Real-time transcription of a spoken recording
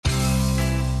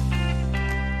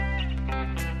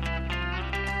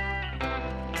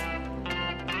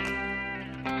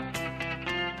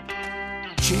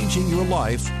changing your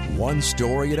life one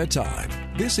story at a time.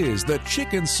 This is the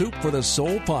Chicken Soup for the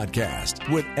Soul podcast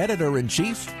with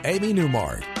Editor-in-Chief Amy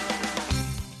Newmark.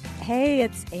 Hey,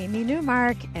 it's Amy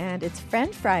Newmark, and it's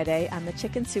Friend Friday on the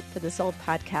Chicken Soup for the Soul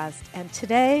podcast. And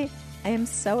today, I am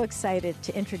so excited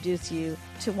to introduce you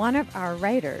to one of our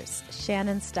writers,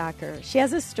 Shannon Stocker. She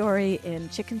has a story in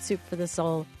Chicken Soup for the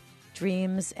Soul,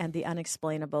 Dreams and the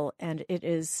Unexplainable, and it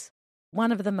is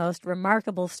one of the most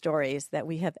remarkable stories that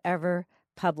we have ever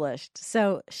published.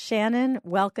 So, Shannon,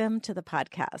 welcome to the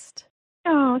podcast.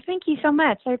 Oh, thank you so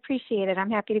much. I appreciate it.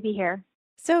 I'm happy to be here.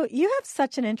 So you have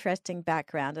such an interesting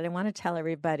background, and I want to tell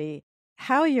everybody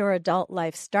how your adult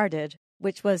life started,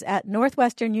 which was at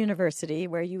Northwestern University,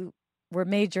 where you were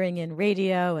majoring in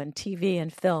radio and TV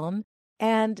and film.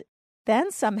 And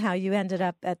then somehow you ended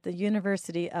up at the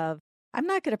University of, I'm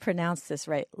not going to pronounce this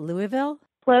right, Louisville?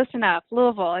 Close enough.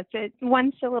 Louisville. It's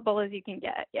one syllable as you can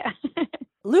get. Yeah.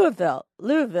 Louisville.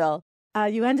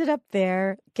 You ended up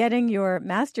there getting your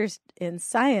master's in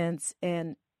science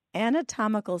in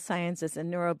anatomical sciences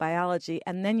and neurobiology,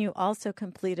 and then you also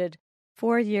completed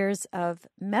 4 years of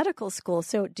medical school.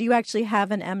 So do you actually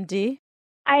have an MD?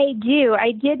 I do.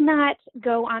 I did not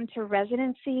go on to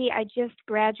residency. I just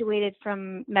graduated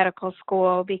from medical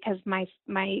school because my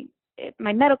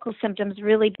medical symptoms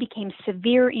really became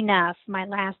severe enough my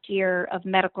last year of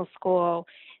medical school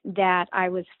that I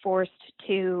was forced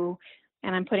to,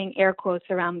 and I'm putting air quotes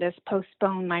around this,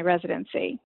 postpone my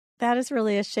residency. That is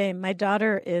really a shame. My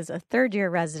daughter is a third-year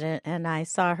resident, and I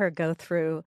saw her go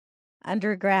through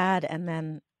undergrad and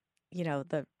then,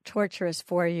 the torturous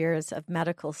 4 years of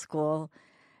medical school.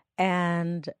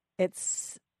 And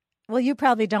you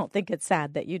probably don't think it's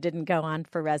sad that you didn't go on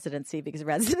for residency, because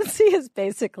residency is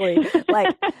basically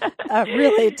like a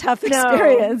really tough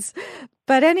experience. No.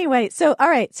 But anyway, all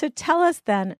right. So tell us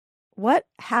then, what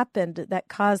happened that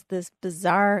caused this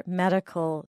bizarre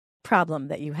medical problem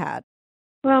that you had?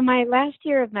 Well, my last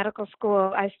year of medical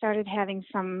school, I started having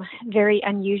some very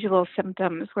unusual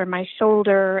symptoms where my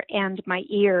shoulder and my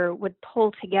ear would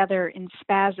pull together in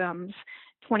spasms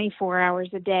 24 hours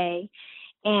a day.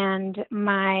 And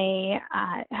my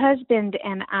husband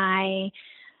and I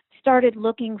started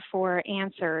looking for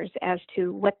answers as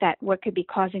to what could be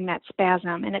causing that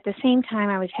spasm. And at the same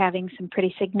time, I was having some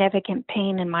pretty significant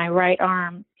pain in my right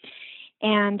arm.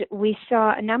 And we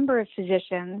saw a number of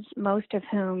physicians, most of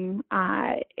whom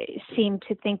seemed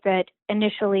to think that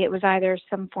initially it was either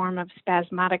some form of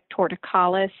spasmodic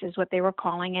torticollis, is what they were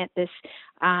calling it, the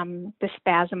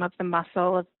spasm of the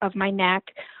muscle of my neck,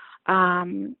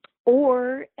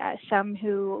 or some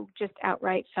who just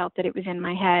outright felt that it was in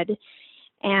my head.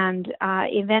 And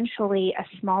eventually a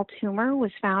small tumor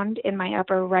was found in my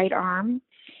upper right arm.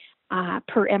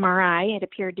 Per MRI, it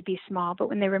appeared to be small, but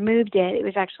when they removed it, it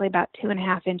was actually about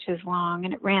 2.5 inches long,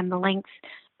 and it ran the length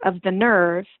of the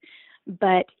nerve,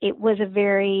 but it was a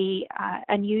very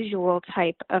unusual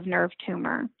type of nerve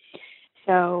tumor.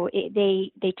 So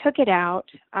they took it out,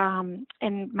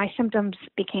 and my symptoms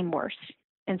became worse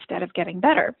instead of getting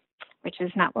better, which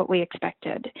is not what we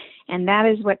expected. And that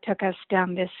is what took us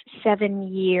down this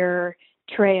 7-year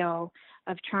trail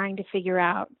of trying to figure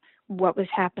out what was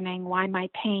happening, why my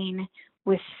pain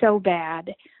was so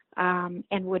bad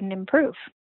and wouldn't improve.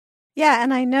 Yeah,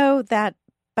 and I know that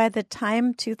by the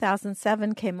time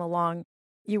 2007 came along,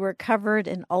 you were covered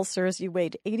in ulcers, you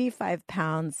weighed 85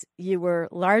 pounds, you were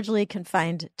largely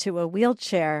confined to a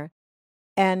wheelchair,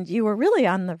 and you were really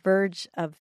on the verge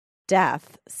of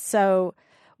death. So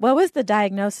what was the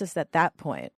diagnosis at that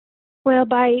point? Well,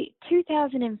 by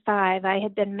 2005, I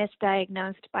had been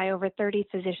misdiagnosed by over 30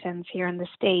 physicians here in the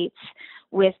States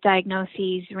with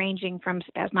diagnoses ranging from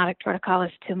spasmodic torticollis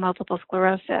to multiple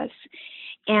sclerosis.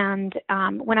 And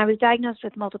when I was diagnosed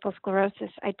with multiple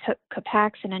sclerosis, I took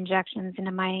Copaxone injections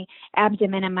into my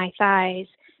abdomen and my thighs,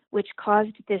 which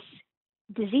caused this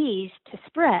disease to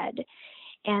spread.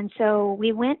 And so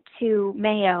we went to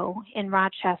Mayo in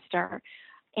Rochester,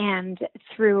 and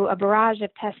through a barrage of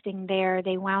testing there,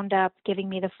 they wound up giving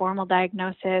me the formal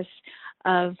diagnosis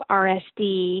of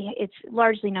RSD. It's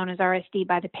largely known as RSD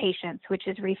by the patients, which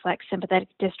is reflex sympathetic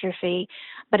dystrophy.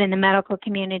 But in the medical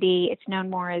community, it's known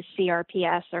more as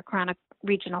CRPS, or chronic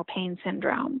regional pain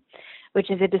syndrome, which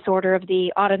is a disorder of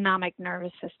the autonomic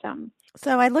nervous system.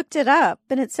 So I looked it up,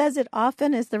 and it says it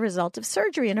often is the result of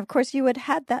surgery. And of course, you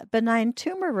had that benign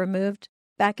tumor removed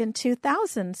back in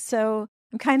 2000. So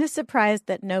I'm kind of surprised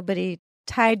that nobody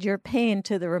tied your pain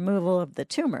to the removal of the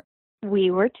tumor. We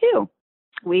were too.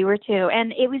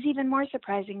 And it was even more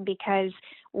surprising because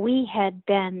we had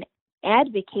been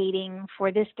advocating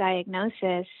for this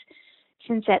diagnosis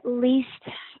since at least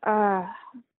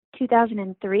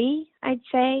 2003, I'd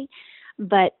say,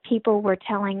 but people were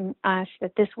telling us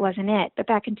that this wasn't it. But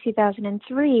back in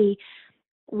 2003,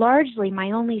 largely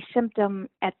my only symptom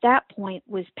at that point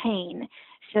was pain.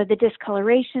 So the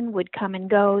discoloration would come and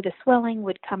go, the swelling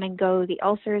would come and go, the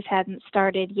ulcers hadn't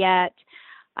started yet.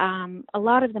 A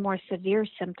lot of the more severe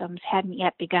symptoms hadn't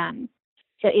yet begun.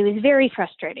 So it was very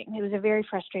frustrating. It was a very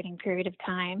frustrating period of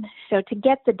time. So to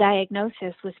get the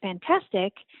diagnosis was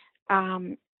fantastic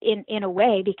in a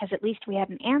way, because at least we had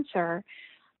an answer.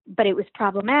 But it was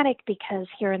problematic because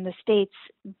here in the States,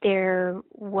 there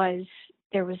was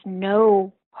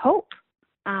no hope.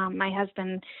 My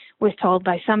husband was told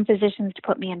by some physicians to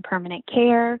put me in permanent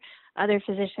care. Other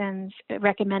physicians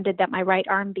recommended that my right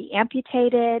arm be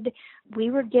amputated.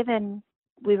 We were given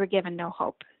no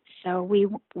hope. So we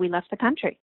left the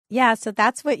country. Yeah, so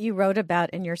that's what you wrote about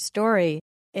in your story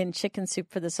in Chicken Soup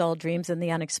for the Soul, Dreams and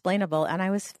the Unexplainable. And I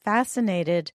was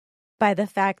fascinated by the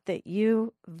fact that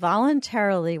you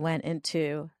voluntarily went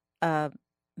into a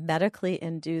medically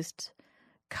induced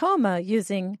coma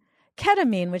using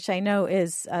ketamine, which I know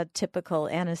is a typical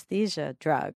anesthesia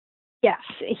drug. Yes.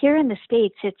 Here in the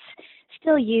States, it's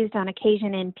still used on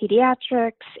occasion in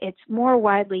pediatrics. It's more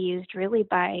widely used really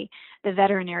by the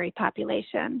veterinary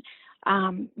population.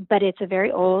 But it's a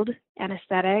very old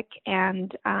anesthetic,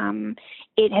 and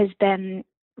it has been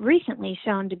recently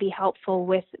shown to be helpful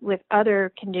with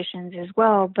other conditions as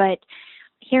well. But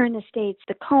here in the States,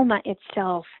 the coma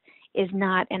itself is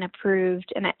not an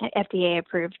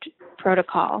FDA-approved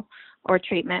protocol or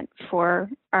treatment for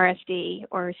RSD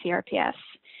or CRPS,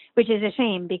 which is a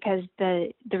shame because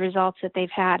the results that they've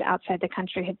had outside the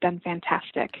country have been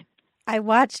fantastic. I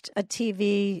watched a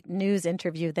TV news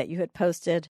interview that you had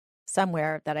posted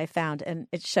somewhere that I found, and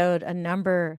it showed a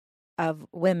number of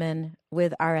women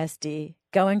with RSD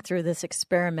going through this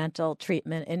experimental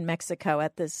treatment in Mexico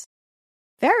at this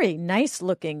very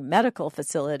nice-looking medical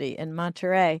facility in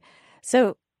Monterrey.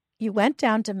 So you went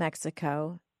down to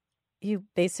Mexico, you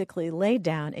basically laid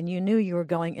down, and you knew you were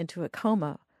going into a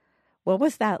coma. What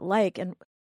was that like? And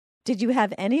did you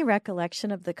have any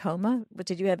recollection of the coma?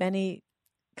 Did you have any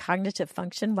cognitive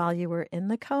function while you were in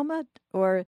the coma?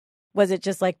 Or was it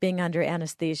just like being under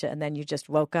anesthesia and then you just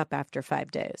woke up after 5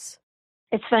 days?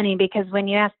 It's funny because when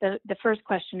you ask the first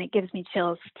question, it gives me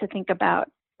chills to think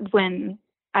about when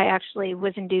I actually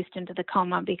was induced into the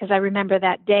coma, because I remember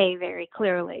that day very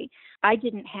clearly. I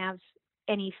didn't have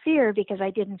any fear because I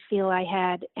didn't feel I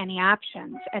had any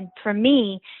options. And for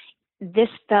me, this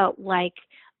felt like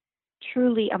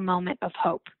truly a moment of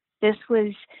hope. This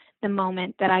was the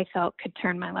moment that I felt could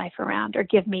turn my life around or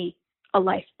give me a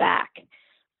life back.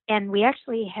 And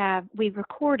we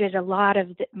recorded a lot of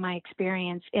my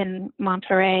experience in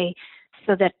Monterrey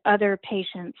so that other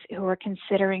patients who were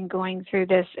considering going through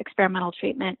this experimental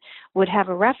treatment would have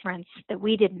a reference that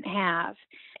we didn't have.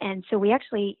 And so we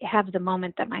actually have the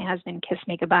moment that my husband kissed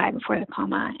me goodbye before the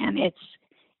coma, and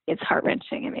it's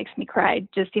heart-wrenching. It makes me cry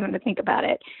just even to think about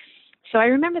it. So I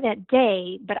remember that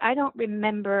day, but I don't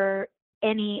remember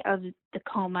any of the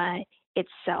coma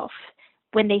itself.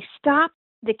 When they stopped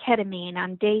the ketamine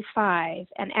on day 5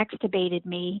 and extubated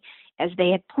me as they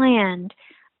had planned,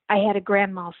 I had a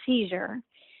grand mal seizure,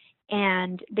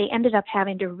 and they ended up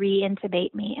having to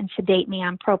re-intubate me and sedate me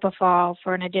on propofol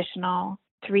for an additional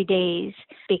 3 days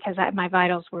because my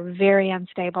vitals were very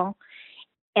unstable.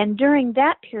 And during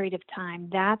that period of time,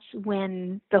 that's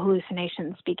when the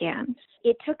hallucinations began.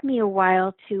 It took me a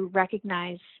while to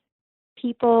recognize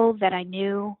people that I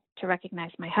knew, to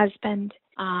recognize my husband,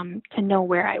 to know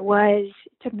where I was.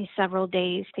 It took me several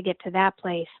days to get to that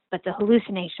place. But the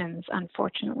hallucinations,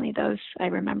 unfortunately, those I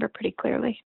remember pretty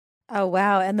clearly. Oh,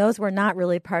 wow. And those were not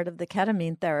really part of the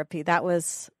ketamine therapy. That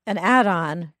was an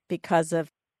add-on because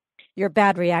of your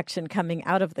bad reaction coming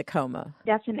out of the coma.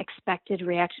 That's an expected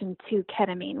reaction to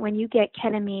ketamine. When you get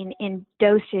ketamine in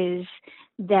doses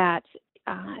that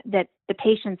the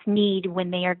patients need when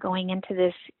they are going into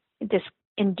this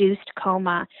induced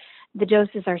coma, the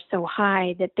doses are so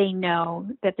high that they know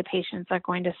that the patients are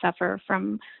going to suffer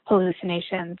from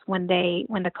hallucinations when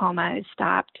the coma is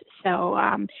stopped. So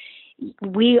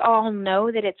we all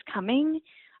know that it's coming,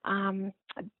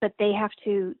 but they have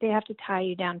to tie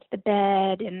you down to the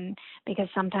bed, and because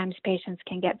sometimes patients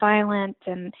can get violent,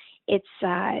 and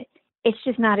it's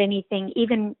just not anything.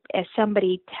 Even as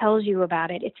somebody tells you about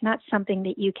it, it's not something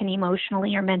that you can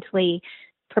emotionally or mentally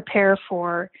prepare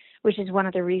for, which is one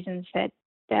of the reasons that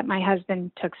my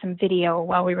husband took some video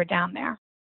while we were down there.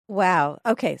 Wow.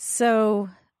 Okay. So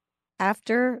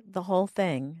after the whole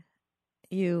thing,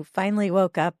 you finally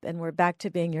woke up and were back to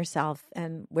being yourself.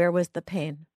 And where was the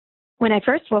pain? When I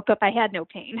first woke up, I had no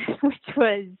pain, which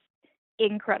was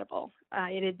incredible.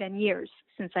 It had been years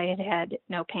since I had had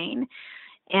no pain.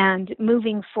 And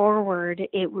moving forward,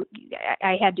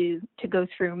 I had to go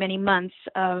through many months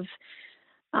of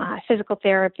physical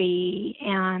therapy,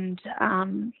 and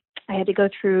I had to go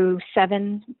through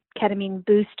 7 ketamine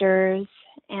boosters,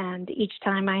 and each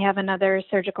time I have another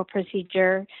surgical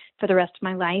procedure for the rest of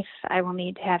my life, I will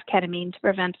need to have ketamine to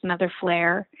prevent another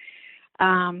flare.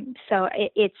 So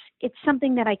it's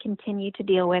something that I continue to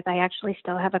deal with. I actually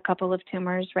still have a couple of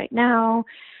tumors right now.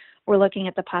 We're looking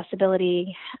at the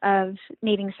possibility of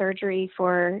needing surgery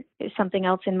for something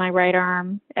else in my right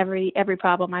arm. Every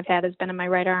problem I've had has been in my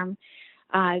right arm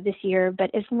this year.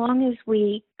 But as long as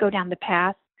we go down the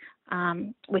path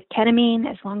with ketamine,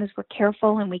 as long as we're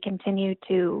careful and we continue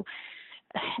to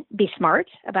be smart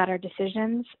about our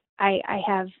decisions, I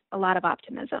have a lot of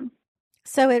optimism.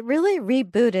 So it really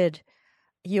rebooted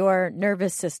your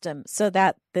nervous system so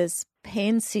that this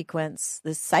pain sequence,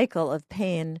 this cycle of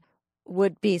pain,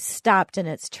 would be stopped in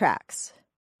its tracks.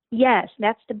 Yes,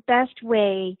 that's the best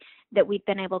way that we've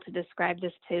been able to describe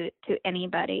this to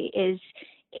anybody is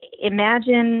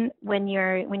imagine when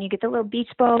you get the little beach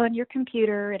ball on your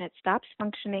computer and it stops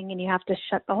functioning and you have to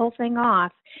shut the whole thing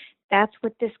off. That's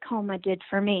what this coma did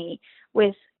for me.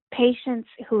 With patients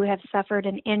who have suffered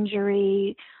an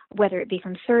injury, whether it be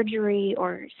from surgery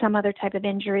or some other type of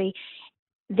injury,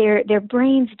 their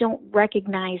brains don't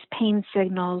recognize pain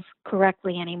signals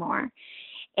correctly anymore.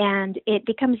 And it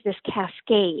becomes this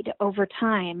cascade over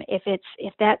time. If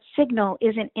that signal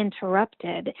isn't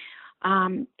interrupted,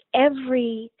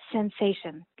 every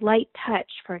sensation, light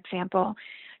touch, for example,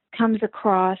 comes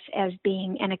across as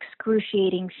being an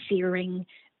excruciating, searing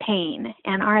pain.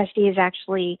 And RSD is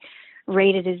actually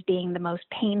rated as being the most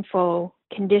painful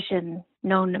condition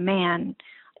known to man,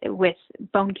 with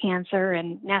bone cancer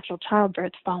and natural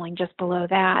childbirth falling just below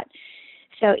that.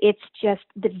 So it's just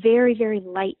the very, very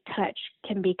light touch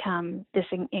can become this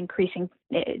increasing,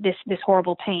 this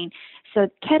horrible pain. So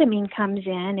ketamine comes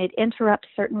in, it interrupts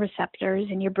certain receptors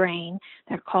in your brain.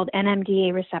 They're called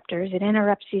NMDA receptors. It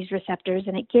interrupts these receptors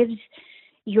and it gives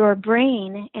your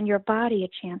brain and your body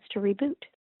a chance to reboot.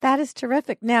 That is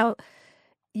terrific. Now,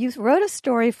 you wrote a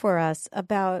story for us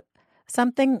about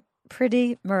something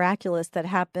pretty miraculous that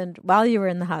happened while you were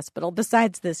in the hospital,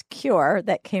 besides this cure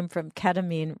that came from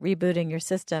ketamine rebooting your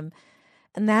system.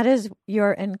 And that is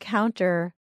your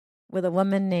encounter with a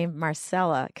woman named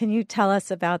Marcella. Can you tell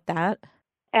us about that?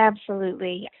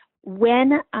 Absolutely.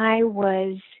 When I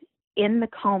was in the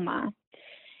coma,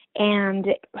 and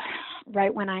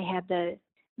right when I had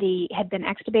had been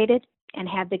extubated and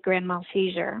had the grand mal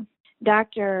seizure,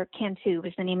 Dr. Cantu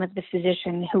was the name of the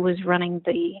physician who was running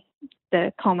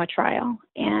the coma trial.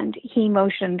 And he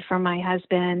motioned for my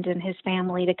husband and his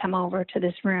family to come over to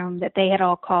this room that they had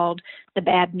all called the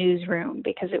bad news room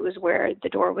because it was where the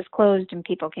door was closed and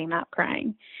people came out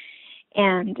crying.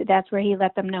 And that's where he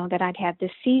let them know that I'd had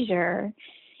this seizure.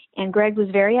 And Greg was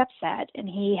very upset, and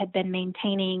he had been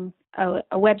maintaining a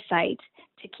website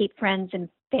to keep friends and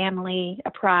family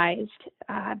apprised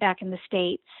back in the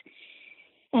States.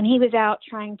 And he was out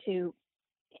trying to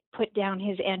put down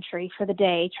his entry for the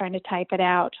day, trying to type it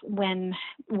out, when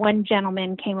one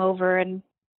gentleman came over and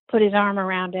put his arm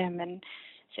around him and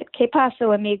said, "Que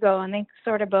paso, amigo?" And they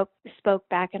sort of both spoke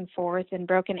back and forth in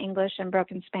broken English and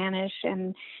broken Spanish.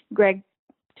 And Greg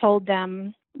told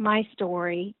them my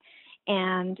story.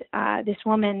 And this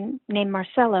woman named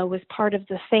Marcella was part of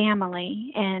the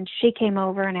family. And she came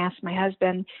over and asked my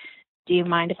husband, "Do you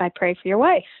mind if I pray for your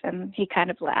wife?" And he kind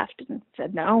of laughed and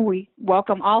said, "No, we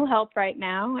welcome all help right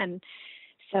now." And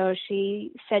so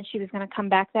she said she was going to come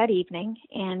back that evening,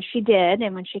 and she did.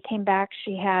 And when she came back,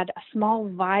 she had a small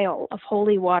vial of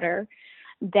holy water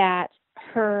that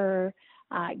her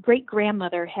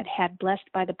great-grandmother had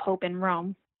blessed by the Pope in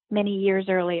Rome many years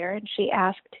earlier. And she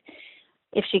asked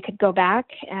if she could go back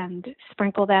and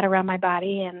sprinkle that around my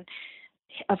body. And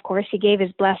of course, he gave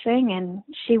his blessing, and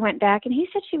she went back, and he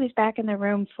said she was back in the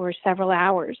room for several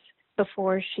hours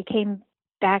before she came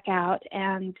back out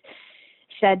and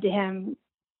said to him,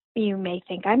 "You may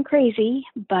think I'm crazy,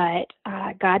 but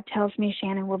God tells me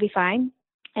Shannon will be fine,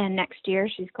 and next year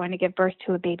she's going to give birth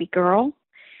to a baby girl."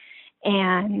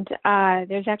 And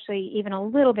there's actually even a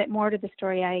little bit more to the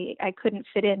story. I couldn't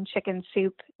fit in chicken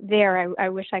soup there. I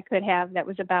wish I could have. That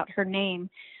was about her name.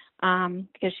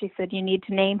 Because she said, "You need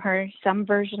to name her some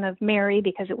version of Mary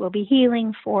because it will be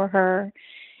healing for her."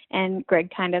 And Greg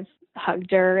kind of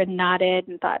hugged her and nodded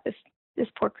and thought, this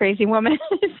poor crazy woman,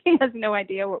 she has no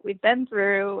idea what we've been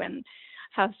through and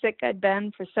how sick I'd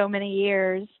been for so many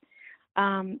years.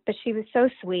 But she was so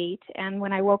sweet. And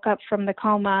when I woke up from the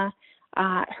coma,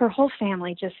 her whole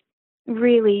family just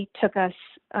really took us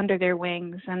under their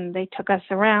wings, and they took us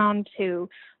around to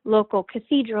local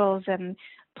cathedrals and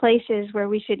places where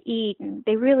we should eat, and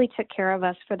they really took care of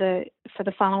us for the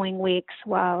following weeks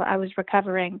while I was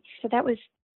recovering. So that was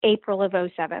April of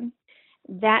 2007.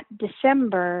 That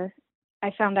December,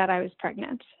 I found out I was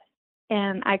pregnant,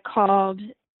 and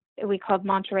we called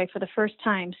Monterey for the first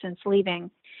time since leaving,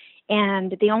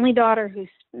 and the only daughter who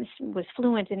was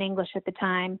fluent in English at the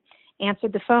time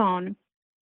answered the phone,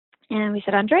 and we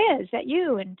said, "Andrea, is that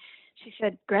you?" And she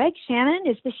said, "Greg, Shannon,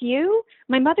 is this you?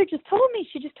 My mother just told me.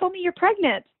 She just told me you're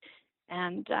pregnant."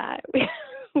 And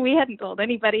we hadn't told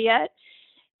anybody yet,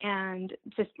 and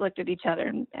just looked at each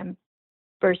other and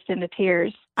burst into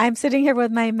tears. I'm sitting here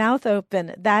with my mouth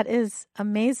open. That is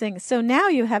amazing. So now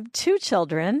you have 2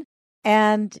 children,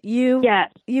 and you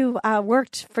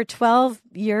worked for 12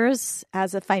 years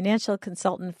as a financial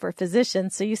consultant for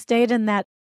physicians. So you stayed in that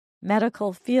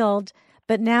medical field.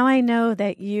 But now I know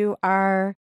that you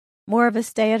are more of a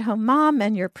stay-at-home mom,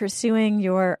 and you're pursuing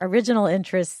your original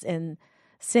interests in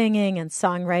singing and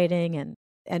songwriting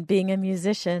and being a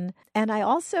musician. And I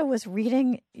also was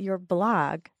reading your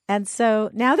blog. And so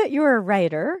now that you're a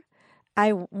writer,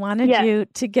 I wanted you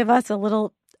to give us a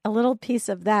little piece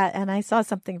of that. And I saw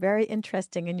something very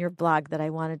interesting in your blog that I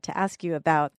wanted to ask you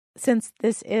about. Since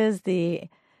this is the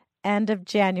end of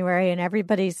January and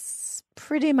everybody's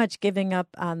pretty much giving up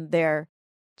on their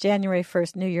January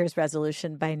 1st New Year's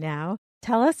resolution by now,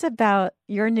 tell us about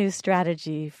your new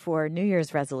strategy for New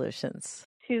Year's resolutions.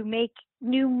 To make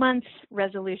new month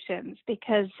resolutions,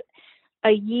 because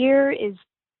a year is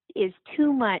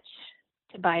too much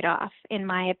to bite off, in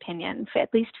my opinion.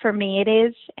 At least for me it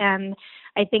is. And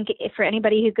I think for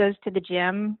anybody who goes to the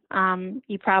gym,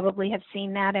 you probably have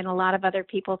seen that, and a lot of other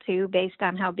people too, based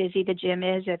on how busy the gym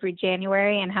is every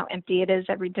January and how empty it is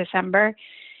every December.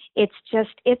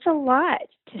 It's a lot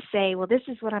to say, well, this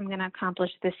is what I'm going to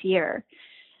accomplish this year.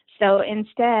 So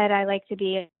instead, I like to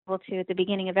be able to, at the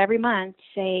beginning of every month,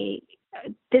 say,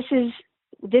 this is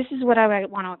what I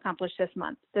want to accomplish this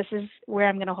month. This is where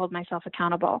I'm going to hold myself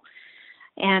accountable.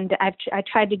 And I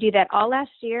tried to do that all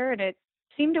last year, and it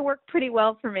seemed to work pretty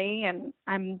well for me, and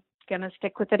I'm going to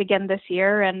stick with it again this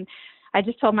year. And I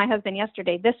just told my husband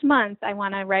yesterday, this month I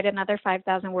want to write another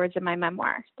 5,000 words in my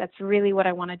memoir. That's really what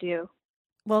I want to do.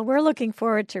 Well, we're looking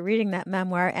forward to reading that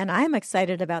memoir, and I'm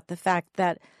excited about the fact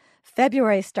that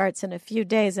February starts in a few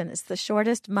days, and it's the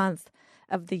shortest month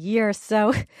of the year.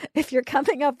 So if you're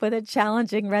coming up with a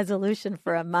challenging resolution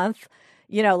for a month,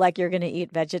 like you're going to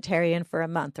eat vegetarian for a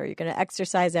month, or you're going to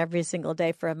exercise every single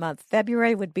day for a month,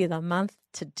 February would be the month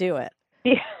to do it.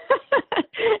 Yeah.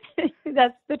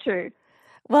 That's the truth.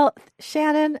 Well,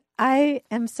 Shannon, I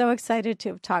am so excited to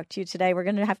have talked to you today. We're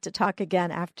going to have to talk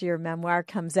again after your memoir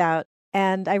comes out.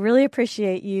 And I really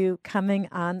appreciate you coming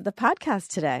on the podcast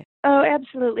today. Oh,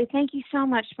 absolutely. Thank you so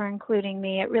much for including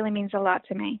me. It really means a lot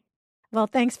to me. Well,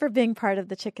 thanks for being part of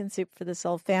the Chicken Soup for the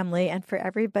Soul family. And for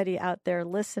everybody out there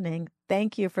listening,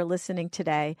 thank you for listening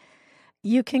today.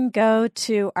 You can go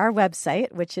to our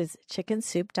website, which is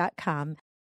chickensoup.com,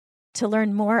 to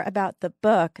learn more about the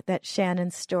book that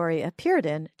Shannon's story appeared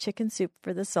in, Chicken Soup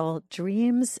for the Soul,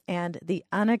 Dreams and the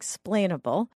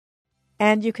Unexplainable.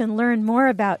 And you can learn more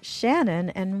about Shannon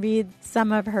and read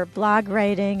some of her blog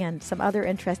writing and some other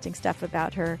interesting stuff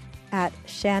about her at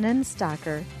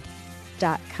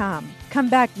shannonstocker.com. Come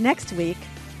back next week.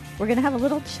 We're going to have a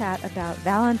little chat about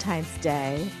Valentine's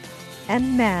Day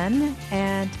and men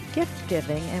and gift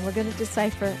giving. And we're going to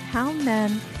decipher how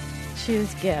men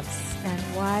choose gifts and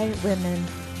why women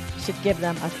should give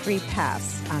them a free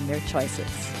pass on their choices.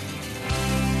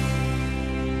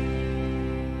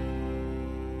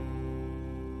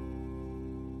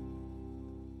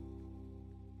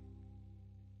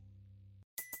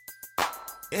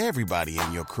 Everybody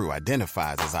in your crew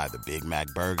identifies as either Big Mac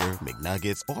Burger,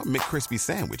 McNuggets, or McCrispy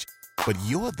Sandwich. But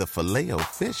you're the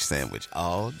Filet-O-Fish Sandwich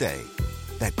all day.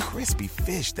 That crispy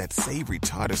fish, that savory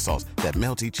tartar sauce, that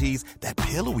melty cheese, that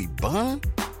pillowy bun.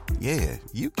 Yeah,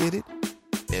 you get it.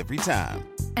 Every time.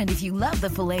 And if you love the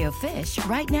Filet-O-Fish,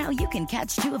 right now you can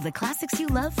catch 2 of the classics you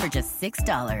love for just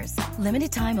 $6.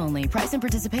 Limited time only. Price and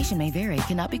participation may vary.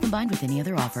 Cannot be combined with any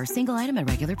other offer. Single item at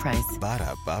regular price.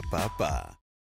 Ba-da-ba-ba-ba.